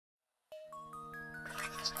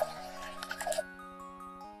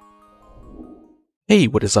Hey,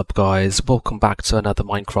 what is up guys? Welcome back to another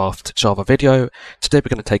Minecraft Java video. Today we're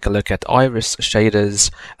going to take a look at iris shaders,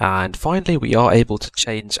 and finally we are able to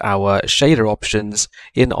change our shader options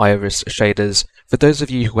in iris shaders. For those of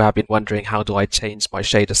you who have been wondering how do I change my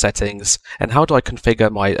shader settings and how do I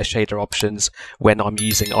configure my shader options when I'm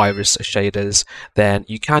using iris shaders, then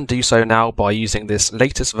you can do so now by using this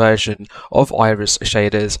latest version of iris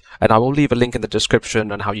shaders, and I will leave a link in the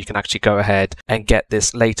description on how you can actually go ahead and get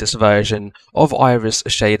this latest version of iris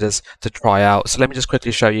shaders to try out. So let me just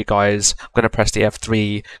quickly show you guys. I'm going to press the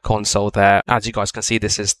F3 console there. As you guys can see,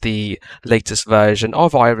 this is the latest version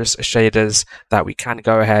of iris shaders that we can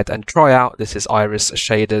go ahead and try out. This is iris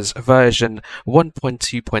shaders version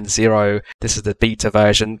 1.2.0. This is the beta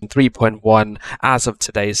version 3.1 as of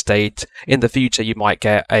today's date. In the future you might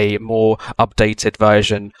get a more updated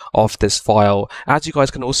version of this file. As you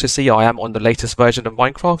guys can also see, I am on the latest version of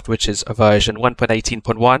Minecraft, which is version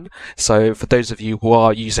 1.18.1. so for those of you who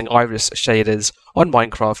are using iris shaders on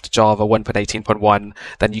Minecraft Java 1.18.1,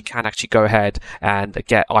 then you can actually go ahead and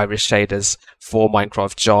get iris shaders for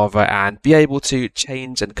Minecraft Java and be able to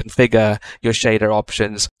change and configure your shader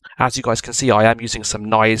options. As you guys can see, I am using some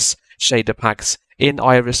nice shader packs in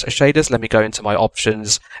iris shaders. Let me go into my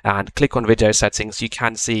options and click on video settings. You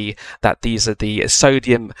can see that these are the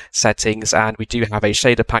sodium settings, and we do have a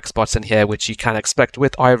shader packs button here, which you can expect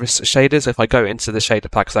with iris shaders. If I go into the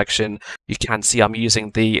shader pack section, you can see I'm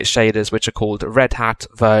using the shaders which are called Red Hat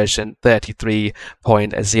version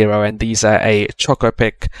 33.0, and these are a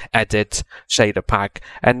Chocopic edit shader pack.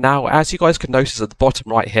 And now, as you guys can notice at the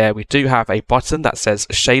bottom right here, we do have a button that says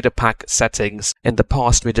shader pack settings. In the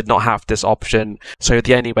past we did not have this option, so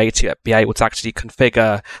the only way to be able to actually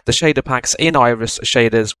configure the shader packs in iris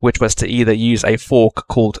shaders, which was to either use a fork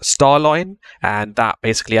called Starline, and that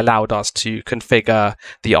basically allowed us to configure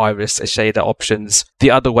the iris shader options.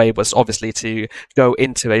 The other way was obviously to go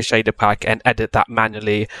into a shader pack and edit that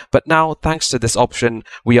manually, but now thanks to this option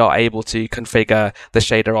we are able to configure the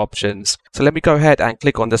shader options. So let me go ahead and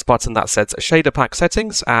click on this button that says shader pack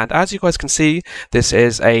settings, and as you guys can see, this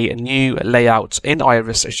is a new layout in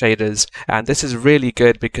iris shaders, and this is really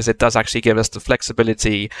good because it does actually give us the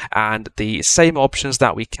flexibility and the same options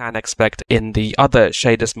that we can expect in the other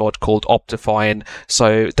shaders mod called OptiFine.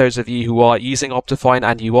 So those of you who are using OptiFine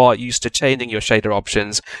and you are used to changing your shader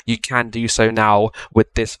options, you can do so now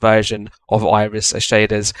with this version of iris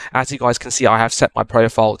shaders. As you guys can see, I have set my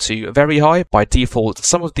profile to very high by default.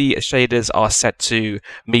 Some of the shaders are set to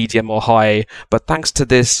medium or high, but thanks to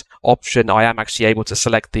this option I am actually able to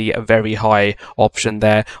select the very high option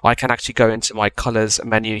there. I can actually go into my colors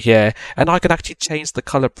menu here and I can actually change the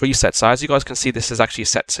color preset. So as you guys can see, this is actually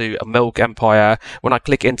set to a Milk Empire. When I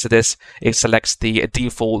click into this, it selects the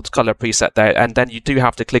default color preset there, and then you do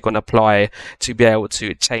have to click on apply to be able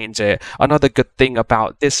to change it. Another good thing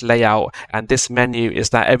about this layout and this menu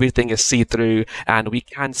is that everything is see-through and we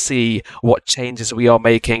can see what changes we are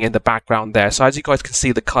making in the background there. So as you guys can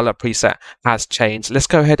see, the color preset has changed. Let's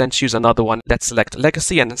go ahead and choose another one. Let's select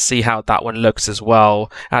Legacy and see how that one looks as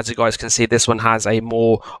well. As you guys can see, this one has a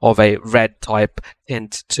more of a red type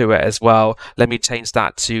tint to it as well. Let me change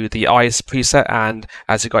that to the Ice preset, and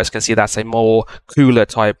as you guys can see, that's a more cooler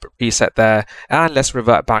type preset there. And let's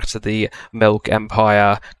revert back to the Milk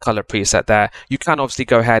Empire color preset there. You can obviously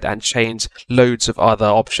go ahead and change loads of other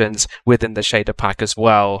options within the shader pack as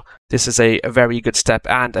well. This is a very good step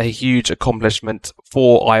and a huge accomplishment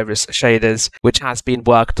for iris shaders, which has been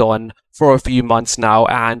worked on for a few months now,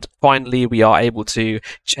 and finally we are able to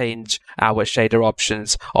change our shader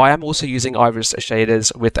options. I am also using iris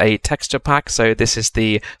shaders with a texture pack, so this is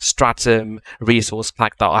the Stratum resource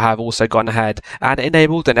pack that I have also gone ahead and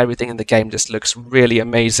enabled, and everything in the game just looks really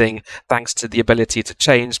amazing thanks to the ability to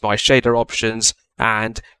change my shader options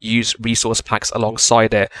and use resource packs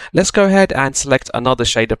alongside it. Let's go ahead and select another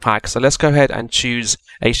shader pack. So let's go ahead and choose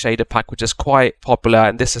a shader pack which is quite popular,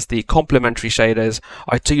 and this is the complementary shaders.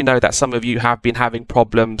 I do know that some of you have been having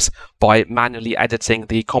problems by manually editing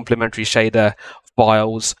the complementary shader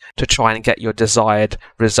files to try and get your desired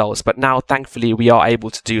results, but now thankfully we are able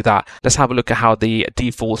to do that. Let's have a look at how the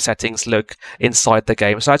default settings look inside the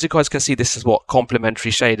game. So as you guys can see, this is what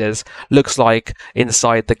complementary shaders looks like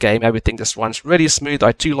inside the game. Everything just runs really smooth.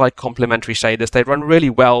 I do like complementary shaders. They run really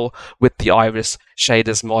well with the iris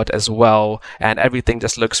shaders mod as well, and everything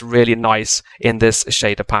just looks really nice in this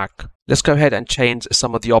shader pack. Let's go ahead and change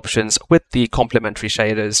some of the options with the complementary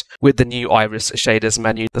shaders with the new Iris shaders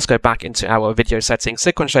menu. Let's go back into our video settings,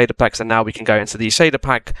 click on shader packs, and now we can go into the shader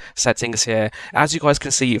pack settings here. As you guys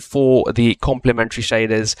can see, for the complementary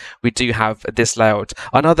shaders, we do have this layout.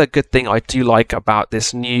 Another good thing I do like about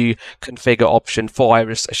this new configure option for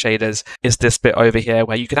Iris shaders is this bit over here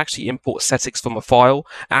where you can actually import settings from a file,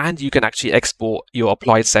 and you can actually export your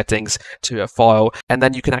applied settings to a file, and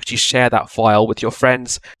then you can actually share that file with your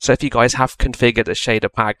friends. So if you guys have configured a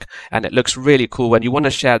shader pack and it looks really cool, when you want to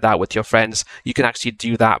share that with your friends, you can actually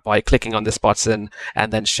do that by clicking on this button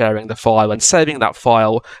and then sharing the file and saving that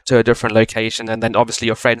file to a different location, and then obviously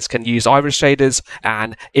your friends can use Iris shaders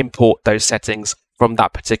and import those settings from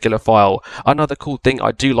that particular file. Another cool thing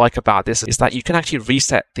I do like about this is that you can actually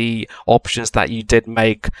reset the options that you did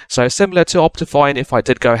make. So similar to OptiFine, if I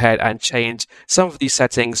did go ahead and change some of these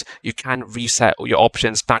settings, you can reset your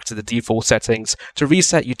options back to the default settings. To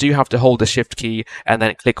reset, you do have to hold the shift key and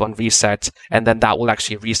then click on reset, and then that will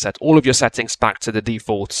actually reset all of your settings back to the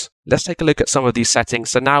defaults. Let's take a look at some of these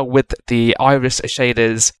settings. So now with the Iris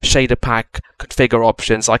shaders shader pack configure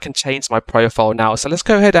options, I can change my profile now. So let's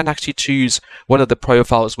go ahead and actually choose one of the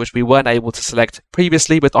profiles which we weren't able to select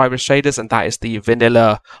previously with Iris shaders, and that is the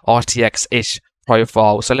vanilla RTX-ish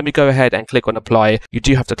profile. So let me go ahead and click on apply. You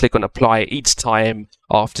do have to click on apply each time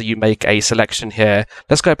after you make a selection here.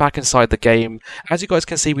 Let's go back inside the game. As you guys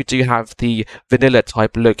can see, we do have the vanilla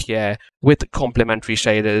type look here with complementary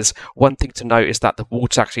shaders. One thing to note is that the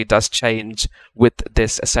water actually does change with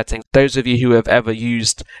this setting. Those of you who have ever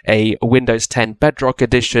used a Windows 10 Bedrock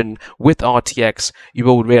edition with RTX, you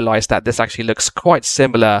will realize that this actually looks quite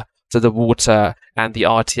similar to the water and the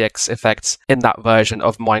RTX effects in that version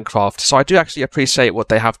of Minecraft. So I do actually appreciate what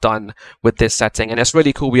they have done with this setting, and it's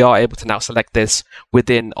really cool we are able to now select this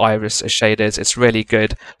within Iris shaders. It's really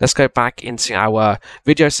good. Let's go back into our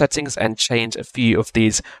video settings and change a few of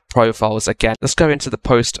these profiles again. Let's go into the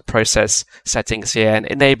post-process settings here and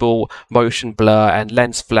enable motion blur and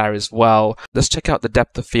lens flare as well. Let's check out the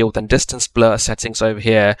depth of field and distance blur settings over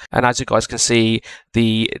here, and as you guys can see,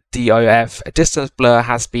 the DOF distance blur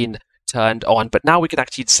has been turned on, but now we can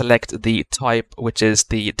actually select the type, which is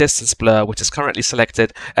the distance blur, which is currently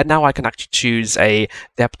selected, and now I can actually choose a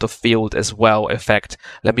depth of field as well effect.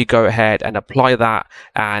 Let me go ahead and apply that,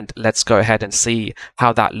 and let's go ahead and see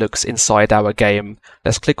how that looks inside our game.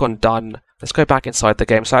 Let's click on done. Let's go back inside the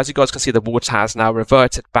game. So as you guys can see, the water has now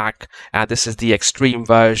reverted back, and this is the extreme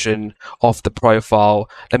version of the profile.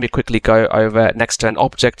 Let me quickly go over next to an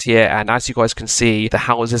object here, and as you guys can see, the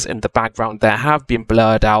houses in the background there have been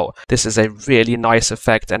blurred out. This is a really nice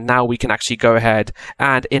effect, and now we can actually go ahead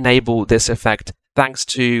and enable this effect thanks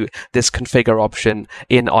to this configure option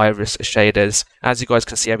in Iris shaders. As you guys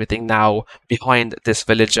can see, everything now behind this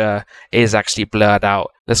villager is actually blurred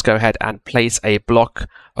out. Let's go ahead and place a block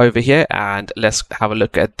over here, and let's have a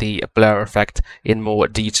look at the blur effect in more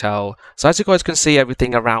detail. So as you guys can see,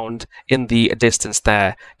 everything around in the distance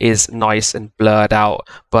there is nice and blurred out,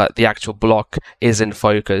 but the actual block is in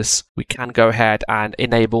focus. We can go ahead and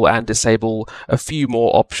enable and disable a few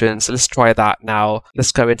more options. Let's try that now.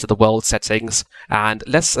 Let's go into the world settings, and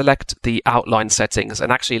let's select the outline settings,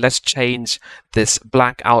 and actually let's change this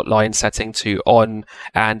black outline setting to on,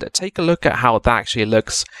 and take a look at how that actually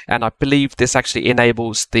looks. And I believe this actually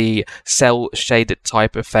enables the cell shaded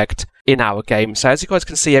type effect in our game. So as you guys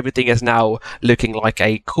can see, everything is now looking like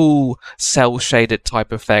a cool cell shaded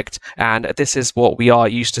type effect, and this is what we are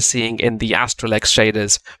used to seeing in the Astral X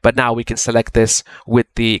shaders, but now we can select this with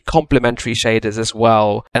the complementary shaders as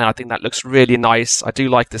well, and I think that looks really nice. I do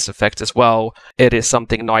like this effect as well. It is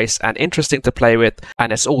something nice and interesting to play with,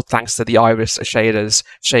 and it's all thanks to the Iris shaders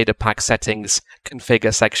shader pack settings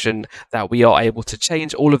configure section that we are able to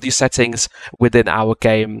change all of these settings within our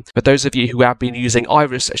game. For those of you who have been using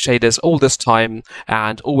Iris shaders all this time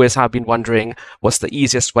and always have been wondering what's the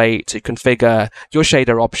easiest way to configure your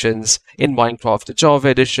shader options in Minecraft Java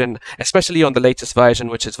Edition, especially on the latest version,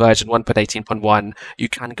 which is version 1.18.1, you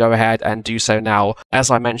can go ahead and do so now. As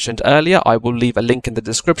I mentioned earlier, I will leave a link in the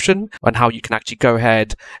description on how you can actually go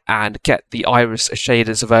ahead and get the Iris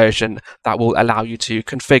shaders version that will allow you to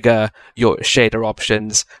configure your shader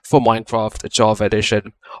options for Minecraft Java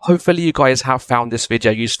Edition. Hopefully you guys have found this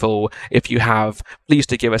video useful. If you have, please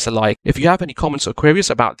do give us a like. If you have any comments or queries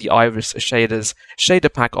about the Iris shaders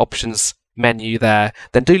shader pack options menu there,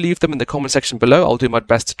 then do leave them in the comment section below. I'll do my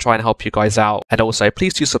best to try and help you guys out. And also,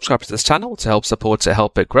 please do subscribe to this channel to help support it,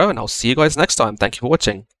 help it grow, and I'll see you guys next time. Thank you for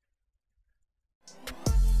watching.